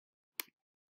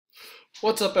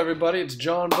What's up, everybody? It's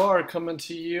John Barr coming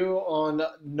to you on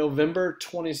November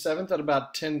 27th at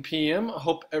about 10 p.m. I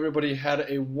hope everybody had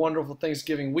a wonderful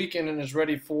Thanksgiving weekend and is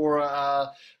ready for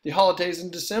the holidays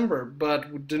in December,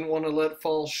 but we didn't want to let it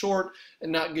fall short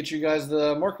and not get you guys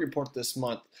the market report this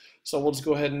month. So we'll just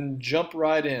go ahead and jump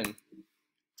right in.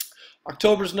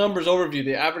 October's numbers overview.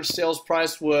 The average sales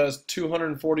price was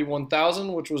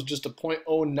 $241,000, which was just a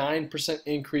 0.09%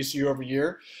 increase year over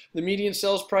year. The median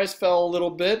sales price fell a little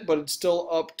bit, but it's still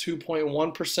up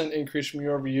 2.1% increase from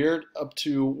year over year, up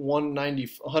to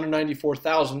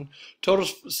 $194,000. Total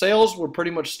sales were pretty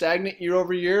much stagnant year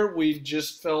over year. We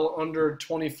just fell under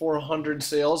 2,400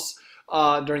 sales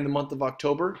during the month of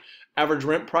October. Average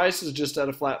rent price is just at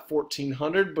a flat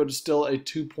 $1,400, but it's still a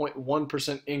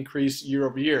 2.1% increase year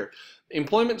over year.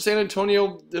 Employment in San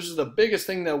Antonio, this is the biggest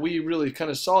thing that we really kind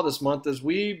of saw this month, is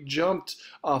we jumped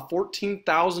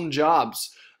 14,000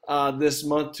 jobs this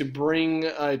month to bring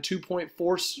a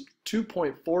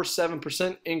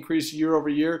 2.47% increase year over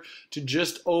year to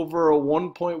just over a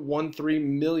 1.13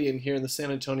 million here in the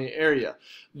San Antonio area.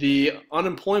 The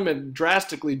unemployment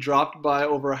drastically dropped by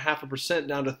over 0.5%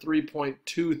 down to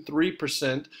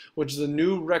 3.23%, which is a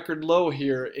new record low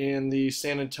here in the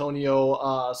San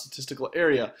Antonio statistical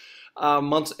area.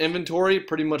 Month's inventory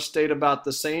pretty much stayed about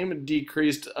the same. It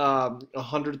decreased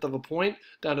 1/100 of a point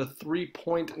down to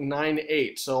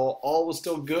 3.98. So all was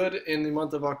still good in the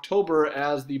month of October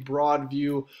as the broad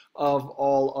view of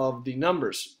all of the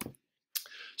numbers.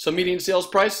 So median sales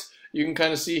price, you can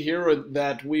kind of see here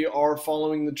that we are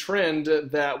following the trend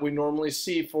that we normally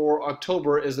see for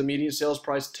October, as the median sales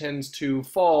price tends to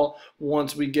fall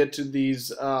once we get to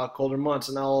these colder months.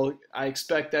 And I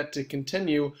expect that to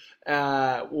continue.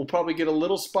 We'll probably get a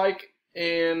little spike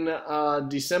in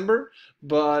December,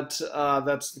 but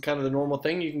that's kind of the normal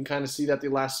thing. You can kind of see that the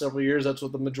last several years, that's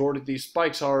what the majority of these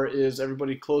spikes are, is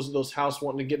everybody closes those houses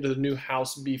wanting to get to the new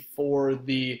house before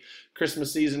the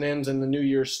Christmas season ends and the new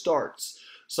year starts.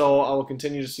 So I will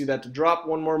continue to see that to drop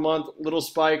one more month, little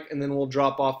spike, and then we'll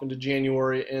drop off into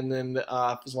January, and then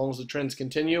as long as the trends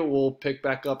continue, we'll pick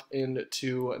back up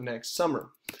into next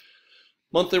summer.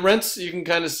 Monthly rents, you can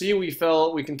kind of see we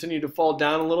continue to fall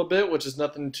down a little bit, which is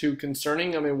nothing too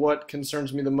concerning. I mean, what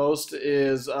concerns me the most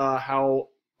is how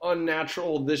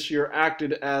unnatural this year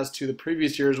acted as to the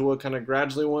previous years, where it kind of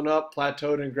gradually went up,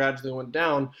 plateaued, and gradually went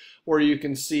down, where you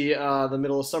can see the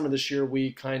middle of summer this year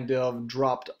we kind of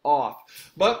dropped off.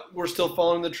 But we're still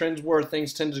following the trends where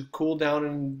things tend to cool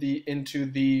down into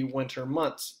the winter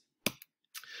months.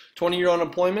 20-year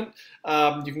unemployment,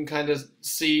 you can kind of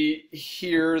see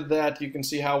here that you can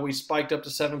see how we spiked up to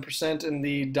 7% in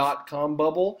the dot-com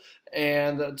bubble,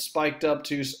 and it spiked up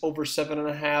to over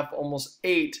 7.5, almost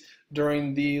 8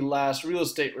 during the last real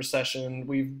estate recession.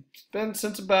 We've been,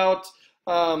 since about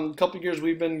a couple of years,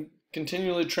 we've been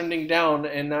continually trending down,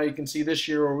 and now you can see this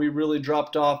year where we really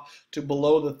dropped off to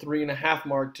below the 3.5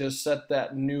 mark to set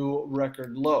that new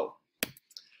record low.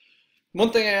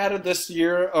 One thing I added this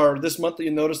year, or this month, that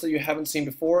you notice that you haven't seen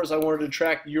before, is I wanted to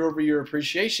track year-over-year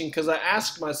appreciation, because I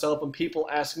asked myself, and people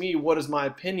ask me, what is my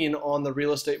opinion on the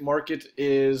real estate market?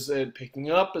 Is it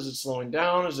picking up? Is it slowing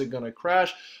down? Is it going to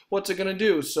crash? What's it going to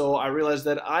do? So I realized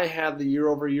that I have the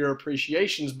year-over-year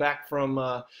appreciations back from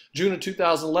June of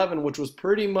 2011, which was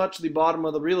pretty much the bottom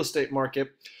of the real estate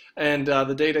market. And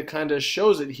the data kind of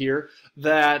shows it here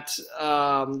that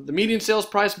the median sales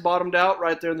price bottomed out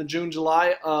right there in the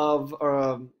June-July of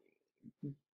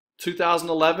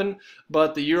 2011,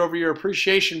 but the year-over-year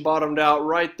appreciation bottomed out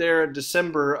right there in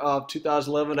December of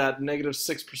 2011 at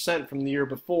 -6% from the year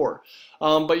before.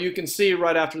 But you can see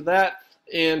right after that,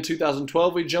 in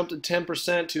 2012 we jumped at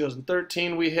 10%,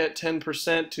 2013 we hit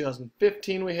 10%,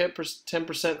 2015 we hit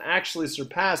 10%, actually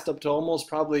surpassed up to almost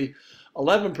probably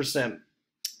 11%.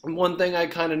 And one thing I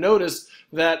kind of noticed,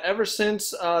 that ever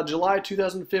since July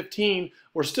 2015,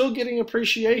 we're still getting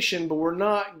appreciation, but we're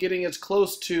not getting as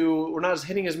close to, we're not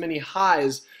hitting as many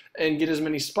highs and get as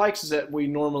many spikes as that we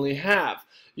normally have.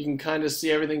 You can kind of see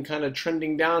everything kind of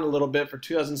trending down a little bit. For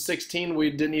 2016,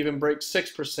 we didn't even break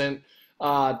 6%.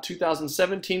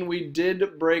 2017 we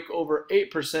did break over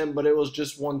 8%, but it was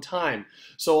just one time.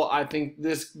 So I think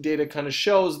this data kind of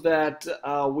shows that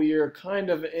we are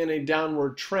kind of in a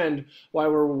downward trend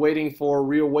while we're waiting for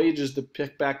real wages to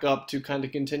pick back up to kind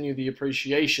of continue the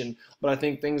appreciation. But I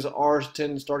think things are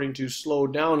starting to slow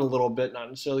down a little bit, not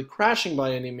necessarily crashing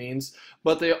by any means,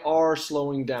 but they are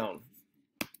slowing down.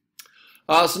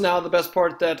 So now the best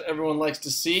part that everyone likes to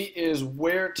see is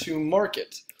where to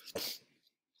market.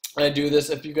 I do this,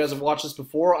 if you guys have watched this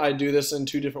before, I do this in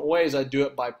two different ways. I do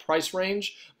it by price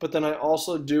range, but then I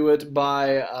also do it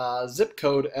by zip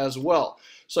code as well.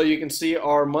 So you can see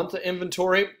our month of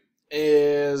inventory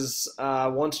is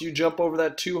once you jump over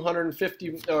that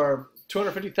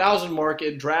 250,000 mark,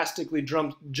 it drastically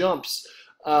jumps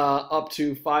up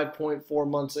to 5.4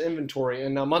 months of inventory.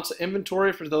 And now months of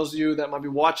inventory, for those of you that might be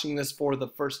watching this for the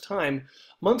first time,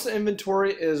 months of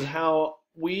inventory is how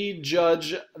we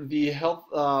judge the health,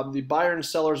 the buyer and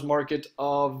seller's market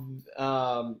of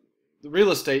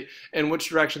real estate and which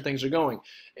direction things are going.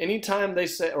 Anytime they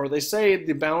say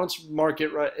the balanced market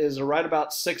is right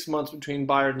about 6 months between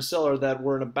buyer and seller, that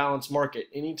we're in a balanced market.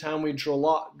 Anytime we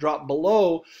drop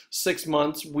below 6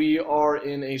 months, we are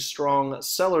in a strong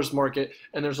seller's market,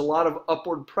 and there's a lot of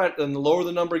upward pressure. And the lower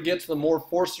the number gets, the more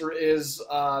force there is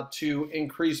to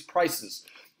increase prices.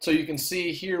 So you can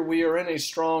see here we are in a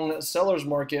strong seller's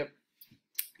market,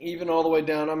 even all the way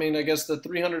down. I mean, I guess the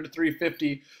 300 to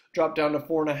 350 dropped down to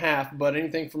 4.5, but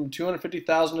anything from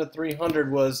 250,000 to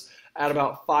 300 was at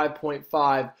about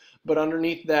 5.5. But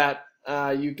underneath that,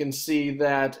 you can see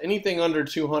that anything under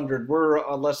 200, we're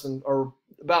less than or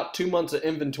about 2 months of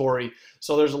inventory.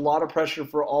 So there's a lot of pressure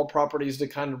for all properties to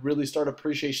kind of really start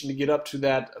appreciation to get up to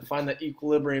that, find that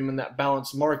equilibrium in that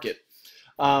balanced market.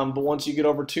 But once you get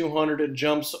over 200, it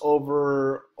jumps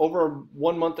over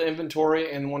 1 month of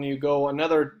inventory, and when you go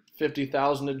another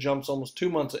 50,000, it jumps almost 2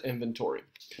 months of inventory.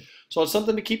 So it's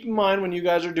something to keep in mind when you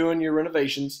guys are doing your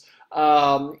renovations,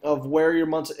 of where your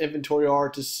months of inventory are,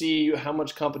 to see how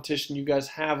much competition you guys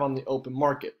have on the open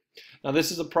market. Now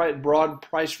this is a broad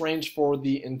price range for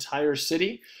the entire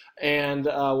city, and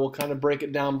we'll kind of break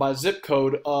it down by zip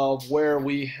code of where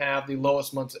we have the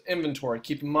lowest months of inventory.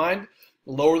 Keep in mind,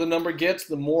 the lower the number gets,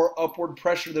 the more upward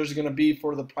pressure there's going to be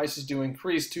for the prices to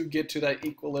increase to get to that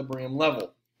equilibrium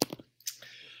level.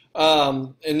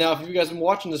 And now, if you guys have been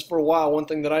watching this for a while, one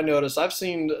thing that I noticed, I've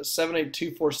seen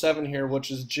 78247 here,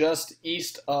 which is just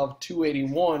east of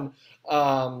 281,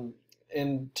 and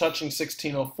touching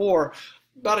 1604.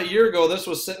 About a year ago, this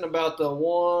was sitting about the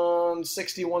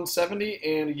 160, 170,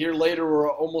 and a year later, we're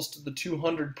almost to the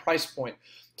 200 price point.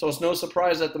 So it's no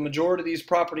surprise that the majority of these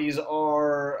properties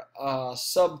are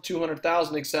sub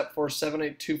 200,000, except for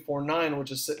 78249,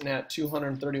 which is sitting at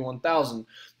 231,000.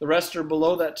 The rest are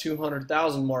below that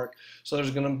 200,000 mark. So there's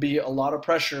going to be a lot of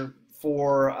pressure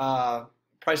for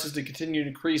prices to continue to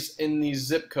increase in these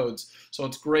zip codes. So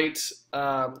it's great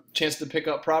chance to pick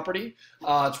up property.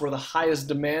 It's where the highest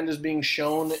demand is being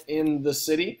shown in the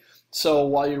city. So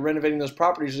while you're renovating those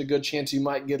properties, there's a good chance you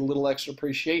might get a little extra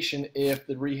appreciation if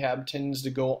the rehab tends to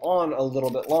go on a little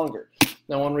bit longer.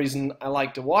 Now, one reason I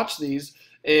like to watch these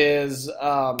is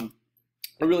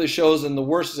it really shows in the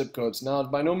worst zip codes. Now,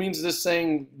 by no means is this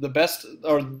saying the best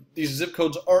or these zip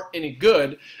codes aren't any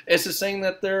good. It's just saying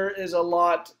that there is a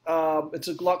lot, it's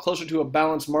a lot closer to a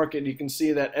balanced market. You can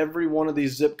see that every one of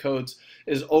these zip codes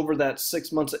is over that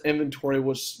 6 months of inventory,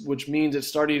 which means it's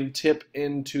starting to tip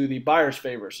into the buyer's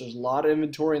favor. So there's a lot of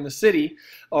inventory in the city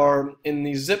or in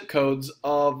these zip codes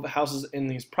of houses in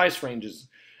these price ranges.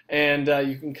 And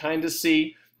you can kind of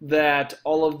see that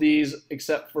all of these,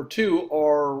 except for two,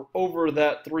 are over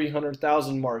that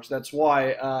 300,000 marks. That's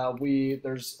why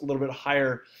there's a little bit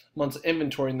higher months of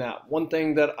inventory in that. One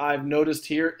thing that I've noticed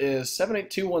here is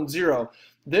 78210.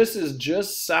 This is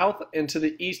just south and to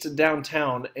the east of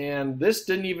downtown, and this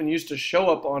didn't even used to show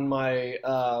up on my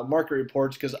market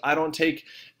reports because I don't take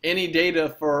any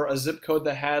data for a zip code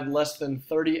that had less than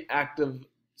 30 active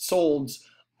solds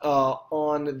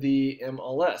on the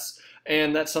MLS.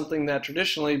 And that's something that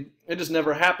traditionally it just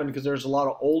never happened because there's a lot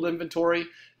of old inventory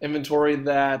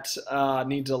that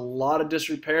needs a lot of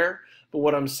disrepair. But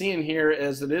what I'm seeing here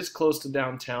is it is close to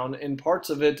downtown, and parts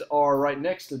of it are right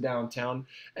next to downtown,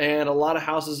 and a lot of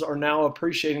houses are now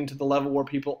appreciating to the level where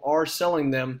people are selling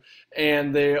them,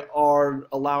 and they are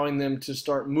allowing them to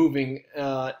start moving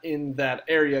in that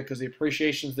area because the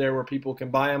appreciation is there where people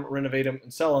can buy them, renovate them,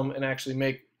 and sell them, and actually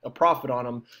make a profit on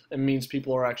them. It means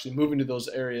people are actually moving to those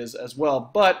areas as well.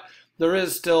 But there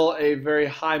is still a very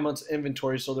high months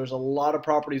inventory, so there's a lot of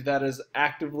properties that is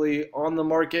actively on the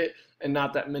market and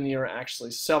not that many are actually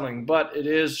selling, but it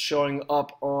is showing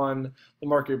up on the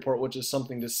market report, which is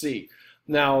something to see.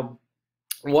 Now,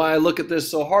 why I look at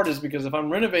this so hard is because if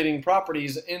I'm renovating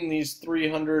properties in these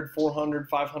 300, 400,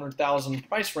 500,000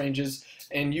 price ranges,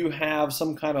 and you have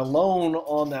some kind of loan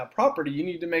on that property, you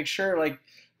need to make sure, like,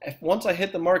 once I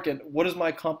hit the market, what is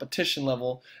my competition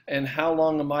level and how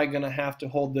long am I going to have to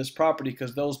hold this property?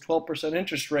 Because those 12%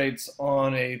 interest rates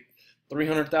on a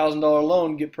 $300,000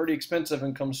 loan get pretty expensive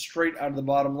and come straight out of the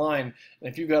bottom line. And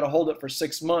if you've got to hold it for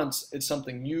 6 months, it's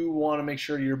something you want to make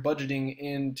sure you're budgeting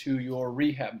into your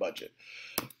rehab budget.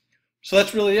 So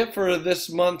that's really it for this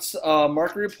month's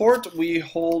market report. We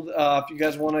hold, if you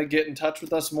guys want to get in touch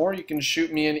with us more, you can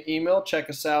shoot me an email, check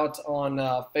us out on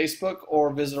Facebook,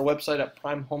 or visit our website at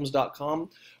prymehomes.com.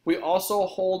 We also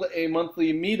hold a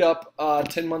monthly meetup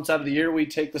 10 months out of the year. We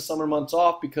take the summer months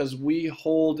off because we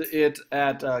hold it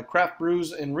at craft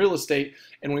brews and real estate,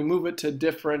 and we move it to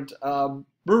different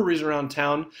breweries around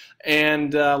town,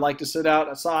 and like to sit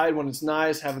outside when it's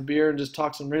nice, have a beer, and just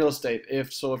talk some real estate.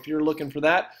 If you're looking for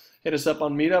that, hit us up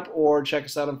on Meetup or check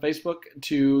us out on Facebook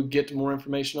to get more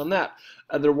information on that.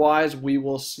 Otherwise, we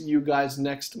will see you guys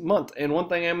next month. And one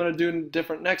thing I'm going to do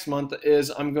different next month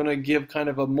is I'm going to give kind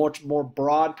of a much more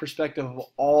broad perspective of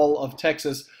all of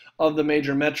Texas, of the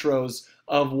major metros,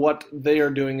 of what they are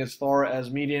doing as far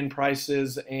as median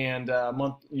prices and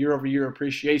year-over-year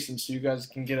appreciation, so you guys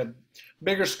can get a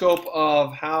bigger scope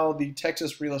of how the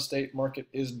Texas real estate market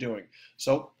is doing.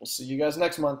 So we'll see you guys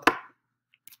next month.